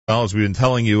Well, as we've been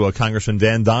telling you, Congressman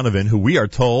Dan Donovan, who we are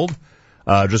told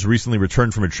just recently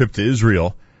returned from a trip to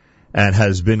Israel and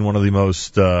has been one of the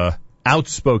most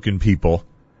outspoken people,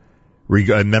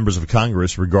 members of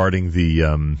Congress, regarding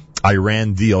the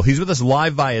Iran deal. He's with us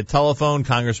live via telephone.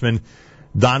 Congressman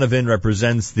Donovan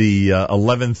represents the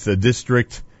 11th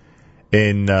District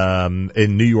in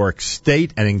New York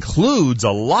State and includes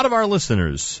a lot of our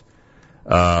listeners,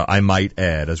 I might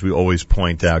add, as we always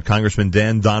point out. Congressman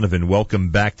Dan Donovan, welcome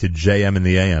back to JM in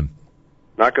the AM.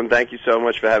 Malcolm, thank you so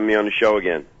much for having me on the show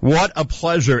again. What a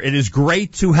pleasure. It is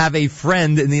great to have a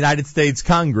friend in the United States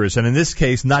Congress, and in this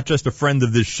case, not just a friend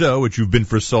of this show, which you've been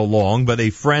for so long, but a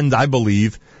friend, I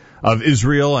believe, of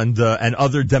Israel and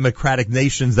other democratic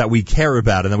nations that we care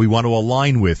about and that we want to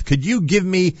align with. Could you give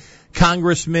me,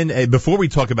 Congressman, before we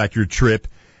talk about your trip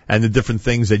and the different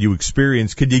things that you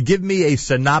experienced, could you give me a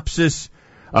synopsis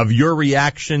of your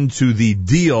reaction to the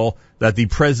deal that the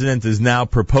president is now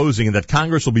proposing and that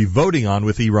Congress will be voting on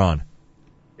with Iran?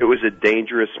 It was a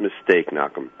dangerous mistake,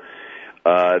 Malcolm.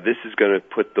 This is going to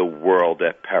put the world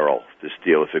at peril, this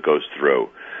deal, if it goes through.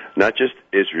 Not just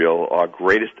Israel, our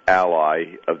greatest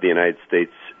ally of the United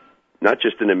States, not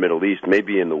just in the Middle East,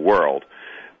 maybe in the world,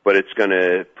 but it's going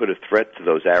to put a threat to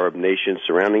those Arab nations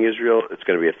surrounding Israel. It's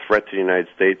going to be a threat to the United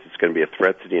States. It's going to be a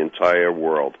threat to the entire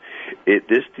world.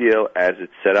 This deal, as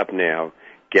it's set up now,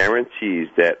 guarantees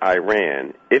that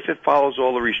Iran, if it follows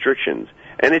all the restrictions,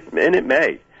 and it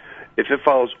may, if it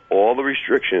follows all the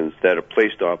restrictions that are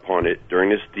placed upon it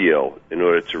during this deal in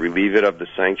order to relieve it of the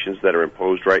sanctions that are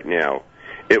imposed right now,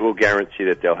 it will guarantee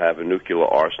that they'll have a nuclear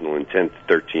arsenal in 10 to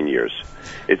 13 years.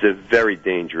 It's a very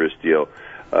dangerous deal.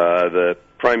 The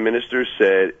Prime Minister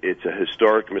said it's a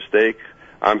historic mistake.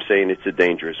 I'm saying it's a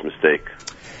dangerous mistake.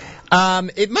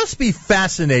 It must be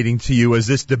fascinating to you as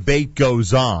this debate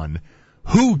goes on,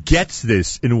 who gets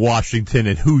this in Washington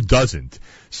and who doesn't.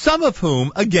 Some of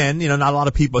whom, again, not a lot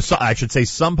of people, I should say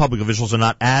some public officials are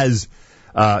not as,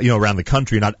 around the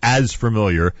country, not as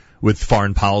familiar with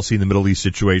foreign policy in the Middle East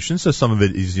situation. So some of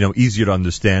it is, easier to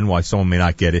understand why someone may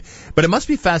not get it. But it must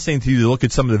be fascinating to you to look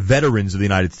at some of the veterans of the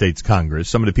United States Congress,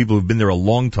 some of the people who've been there a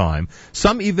long time,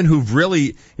 some even who've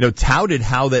really, touted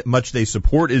how that much they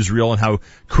support Israel and how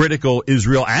critical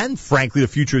Israel and, frankly, the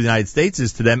future of the United States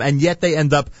is to them, and yet they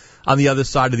end up on the other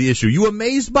side of the issue. You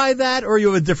amazed by that, or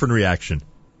you have a different reaction?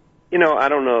 I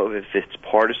don't know if it's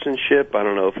partisanship. I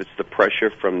don't know if it's the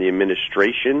pressure from the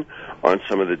administration on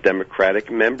some of the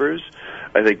Democratic members.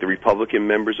 I think the Republican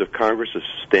members of Congress are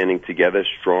standing together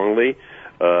strongly.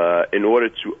 In order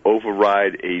to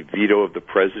override a veto of the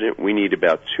president, we need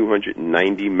about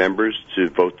 290 members to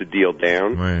vote the deal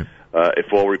down. Right.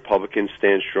 If all Republicans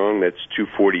stand strong, that's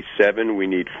 247. We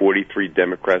need 43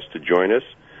 Democrats to join us.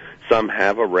 Some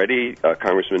have already,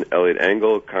 Congressman Eliot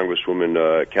Engel,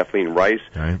 Congresswoman Kathleen Rice,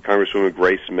 right. Congresswoman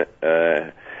Grace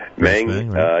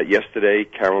Meng, right. Yesterday,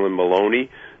 Carolyn Maloney.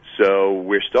 So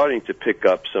we're starting to pick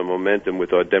up some momentum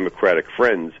with our Democratic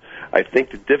friends. I think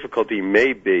the difficulty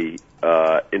may be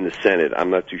in the Senate.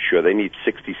 I'm not too sure. They need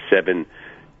 67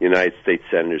 United States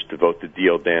senators to vote the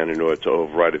deal down in order to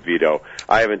override a veto.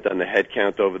 I haven't done the head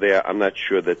count over there. I'm not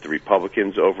sure that the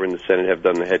Republicans over in the Senate have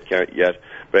done the head count yet,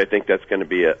 but I think that's going to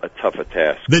be a tougher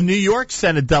task. The New York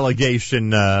Senate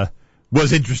delegation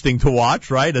was interesting to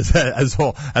watch, right, as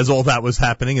all that was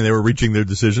happening and they were reaching their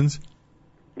decisions?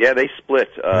 Yeah, they split.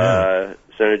 Senator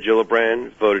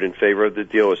Gillibrand voted in favor of the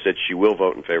deal, or said she will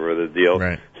vote in favor of the deal.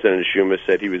 Right. Senator Schumer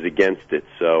said he was against it.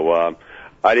 So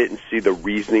I didn't see the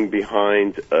reasoning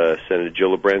behind Senator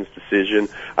Gillibrand's decision.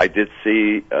 I did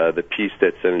see the piece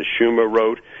that Senator Schumer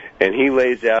wrote, and he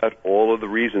lays out all of the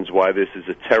reasons why this is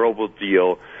a terrible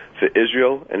deal for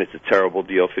Israel, and it's a terrible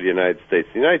deal for the United States.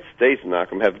 The United States,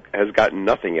 Malcolm, has gotten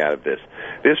nothing out of this.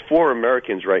 There's 4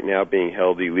 Americans right now being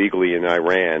held illegally in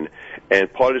Iran,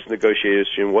 and part of this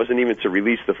negotiation wasn't even to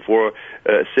release the 4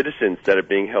 citizens that are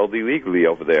being held illegally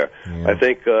over there. Yeah. I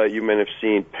think you may have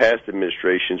seen past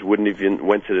administrations wouldn't even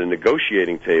went to the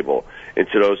negotiating table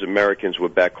until those Americans were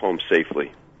back home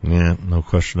safely. Yeah, no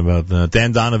question about that.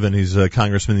 Dan Donovan, he's a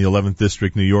congressman in the 11th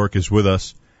District, New York, is with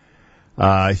us.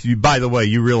 By the way,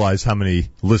 you realize how many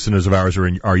listeners of ours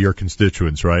are your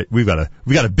constituents, right? We got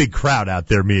a big crowd out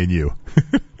there, me and you.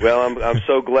 Well, I'm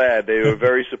so glad. They were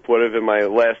very supportive in my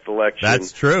last election.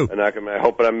 That's true. And I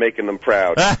hope I'm making them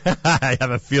proud. I have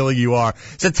a feeling you are.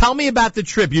 So tell me about the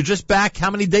trip. You're just back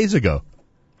how many days ago?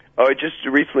 Oh, I just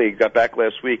recently got back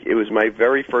last week. It was my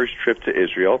very first trip to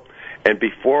Israel. And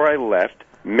before I left,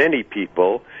 many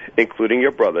people, including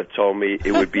your brother, told me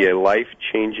it would be a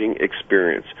life-changing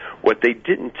experience. What they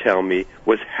didn't tell me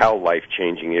was how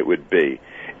life-changing it would be.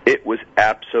 It was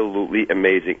absolutely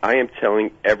amazing. I am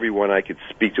telling everyone I could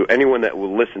speak to, anyone that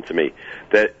will listen to me,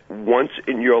 that once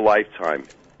in your lifetime,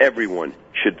 everyone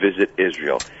should visit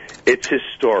Israel. It's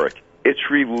historic. It's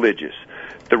religious.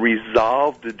 The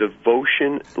resolve, the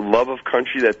devotion, love of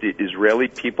country that the Israeli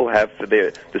people have for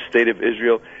the state of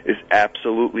Israel is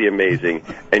absolutely amazing.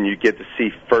 And you get to see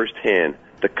firsthand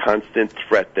the constant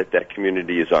threat that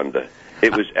community is under.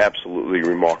 It was absolutely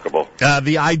remarkable.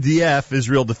 The IDF,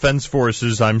 Israel Defense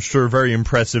Forces, I'm sure very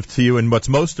impressive to you. And what's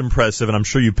most impressive, and I'm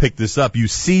sure you picked this up, you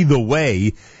see the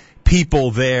way people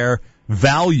there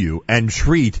value and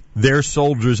treat their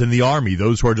soldiers in the Army,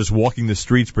 those who are just walking the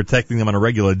streets, protecting them on a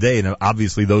regular day, and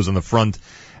obviously those on the front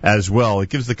as well. It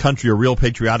gives the country a real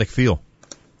patriotic feel.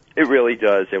 It really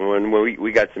does. And when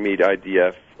we got to meet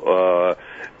IDF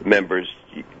members,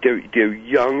 they're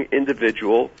young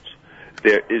individuals.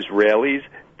 They're Israelis,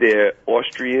 they're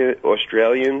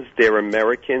Australians, they're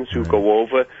Americans who go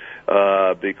over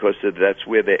because that's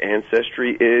where their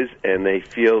ancestry is, and they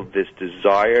feel this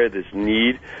desire, this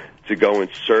need to go and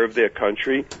serve their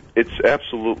country. It's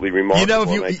absolutely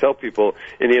remarkable. And I tell people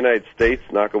in the United States,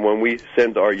 Malcolm, when we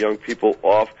send our young people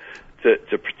off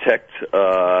to protect,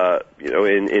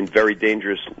 in very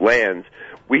dangerous lands,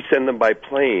 we send them by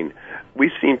plane. We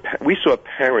saw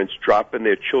parents dropping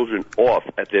their children off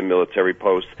at their military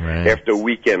posts after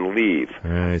weekend leave,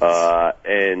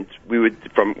 and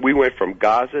we went from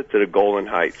Gaza to the Golan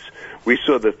Heights. We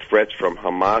saw the threats from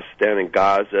Hamas down in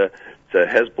Gaza to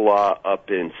Hezbollah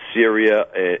up in Syria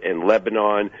and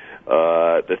Lebanon,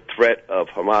 the threat of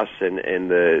Hamas and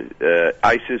the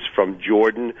ISIS from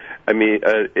Jordan. I mean,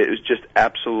 it was just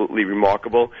absolutely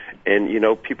remarkable. And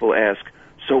people ask,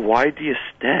 so why do you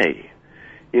stay?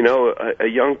 A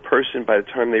young person, by the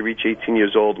time they reach 18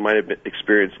 years old, might have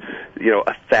experienced,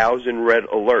 1,000 red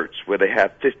alerts where they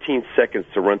have 15 seconds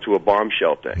to run to a bomb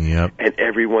shelter. Yep. And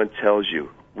everyone tells you,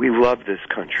 we love this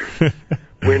country.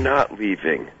 We're not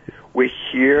leaving. We're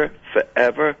here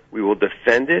forever. We will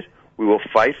defend it. We will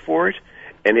fight for it.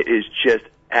 And it is just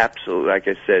absolutely, like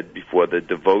I said before, the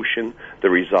devotion, the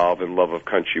resolve, and love of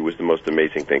country was the most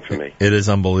amazing thing for me. It is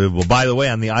unbelievable. By the way,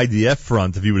 on the IDF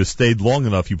front, if you would have stayed long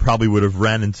enough, you probably would have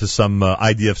ran into some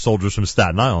IDF soldiers from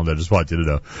Staten Island. I just want you to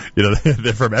know.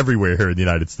 They're from everywhere here in the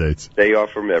United States. They are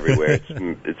from everywhere.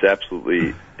 It's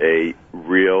absolutely a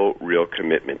real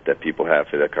commitment that people have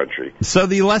for their country. So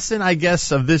the lesson, I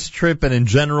guess, of this trip and in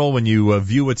general, when you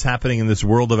view what's happening in this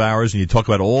world of ours and you talk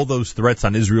about all those threats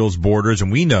on Israel's borders,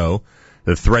 and we know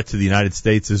the threat to the United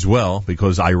States as well,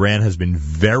 because Iran has been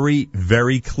very,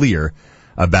 very clear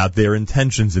about their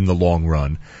intentions in the long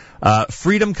run.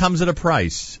 Freedom comes at a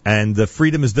price, and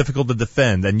freedom is difficult to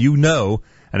defend. And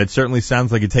and it certainly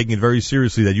sounds like you're taking it very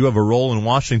seriously, that you have a role in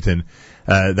Washington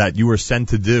that you were sent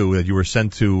to do, that you were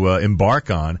sent to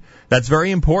embark on. That's very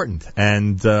important,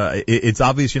 and it's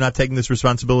obvious you're not taking this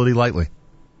responsibility lightly.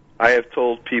 I have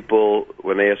told people,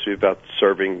 when they ask me about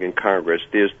serving in Congress,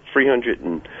 there's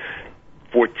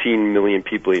 314 million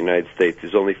people in the United States.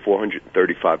 There's only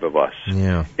 435 of us.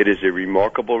 Yeah. It is a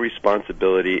remarkable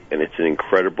responsibility, and it's an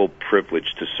incredible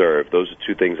privilege to serve. Those are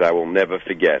two things I will never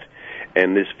forget.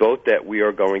 And this vote that we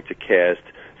are going to cast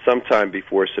sometime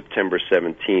before September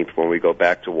 17th, when we go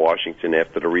back to Washington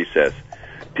after the recess,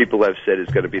 people have said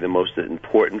it's going to be the most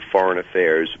important foreign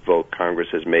affairs vote Congress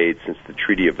has made since the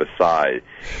Treaty of Versailles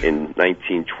in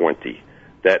 1920.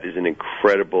 That is an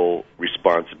incredible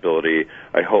responsibility.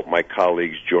 I hope my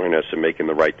colleagues join us in making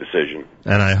the right decision.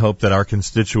 And I hope that our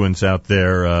constituents out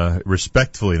there,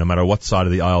 respectfully, no matter what side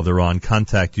of the aisle they're on,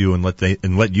 contact you and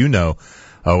let you know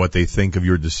what they think of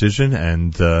your decision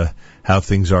and how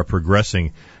things are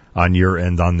progressing on your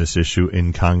end on this issue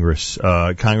in Congress.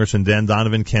 Congressman Dan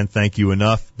Donovan, can't thank you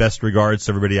enough. Best regards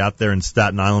to everybody out there in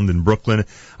Staten Island and Brooklyn.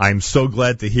 I'm so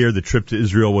glad to hear the trip to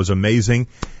Israel was amazing.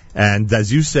 And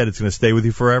as you said, it's going to stay with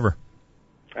you forever.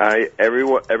 Every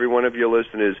one of your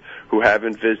listeners who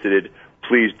haven't visited,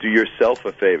 please do yourself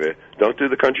a favor. Don't do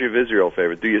the country of Israel a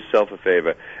favor. Do yourself a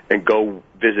favor and go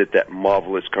visit that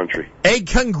marvelous country. A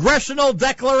congressional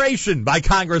declaration by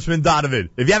Congressman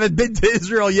Donovan. If you haven't been to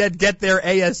Israel yet, get there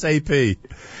ASAP.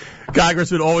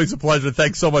 Congressman, always a pleasure.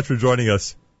 Thanks so much for joining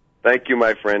us. Thank you,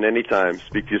 my friend. Anytime.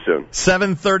 Speak to you soon.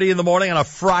 7:30 in the morning on a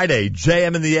Friday.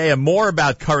 JM in the AM. More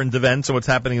about current events and what's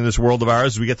happening in this world of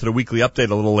ours as we get to the weekly update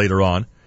a little later on.